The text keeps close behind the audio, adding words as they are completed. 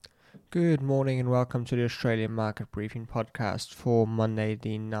Good morning and welcome to the Australian Market Briefing Podcast for Monday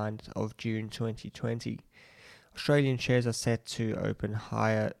the 9th of June 2020. Australian shares are set to open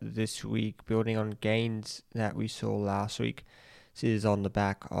higher this week, building on gains that we saw last week. This is on the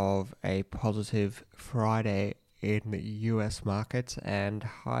back of a positive Friday in the US markets and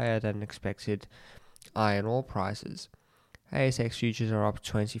higher than expected iron ore prices. ASX futures are up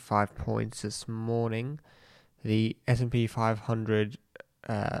 25 points this morning. The S&P 500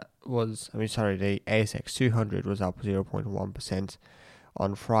 the ASX 200 was up 0.1%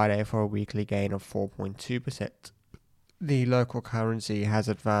 on Friday for a weekly gain of 4.2%. The local currency has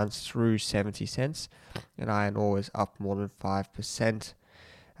advanced through 70 cents and iron ore is up more than 5%,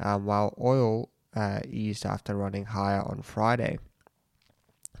 while oil eased after running higher on Friday.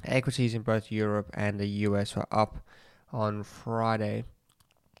 Equities in both Europe and the US were up on Friday.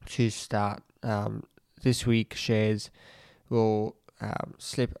 To start this week, shares will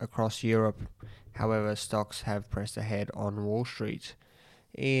slip across Europe. However, stocks have pressed ahead on Wall Street.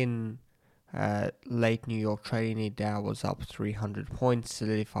 In late New York trading, the Dow was up 300 points,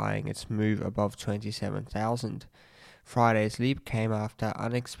 solidifying its move above 27,000. Friday's leap came after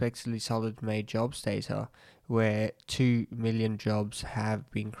unexpectedly solid May jobs data, where 2 million jobs have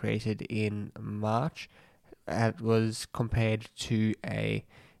been created in March. That was compared to a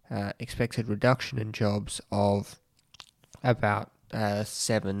expected reduction in jobs of about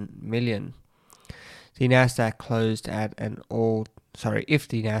 7 million. The Nasdaq closed at if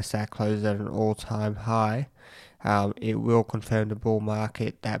the Nasdaq closed at an all-time high, it will confirm the bull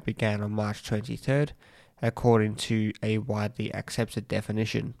market that began on March 23rd, according to a widely accepted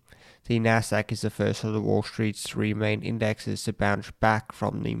definition. The Nasdaq is the first of the Wall Street's three main indexes to bounce back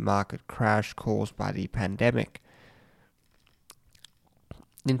from the market crash caused by the pandemic.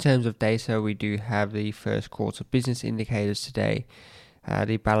 In terms of data, we do have the first quarter business indicators today,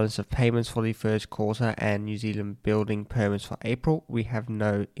 the balance of payments for the first quarter and New Zealand building permits for April. We have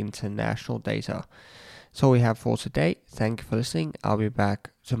no international data. That's all we have for today. Thank you for listening. I'll be back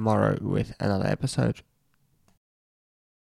tomorrow with another episode.